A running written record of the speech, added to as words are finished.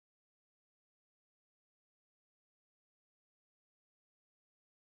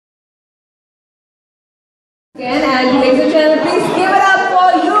Again, and ladies and gentlemen, please give it up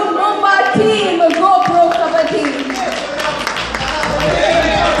for you, Mumba team, Go Pro Kabaddi.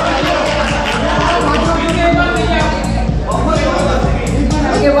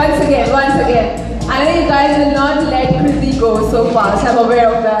 Okay, once again. I know you guys will not let Kriti go so fast. I'm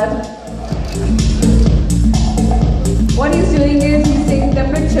aware of that. What he's doing is he's taking the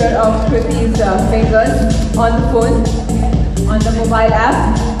picture of Kriti's fingers on the phone, on the mobile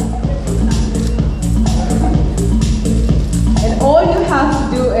app. And all you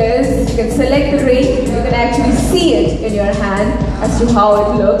have to do is, you can select the ring, you can actually see it in your hand as to how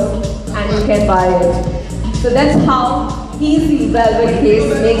it looks, and you can buy it. So that's how easy velvet case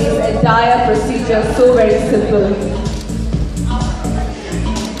makes this entire procedure so very simple.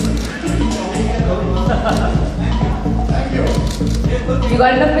 You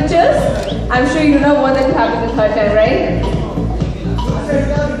got enough pictures? I'm sure you know more than happy the third time, right?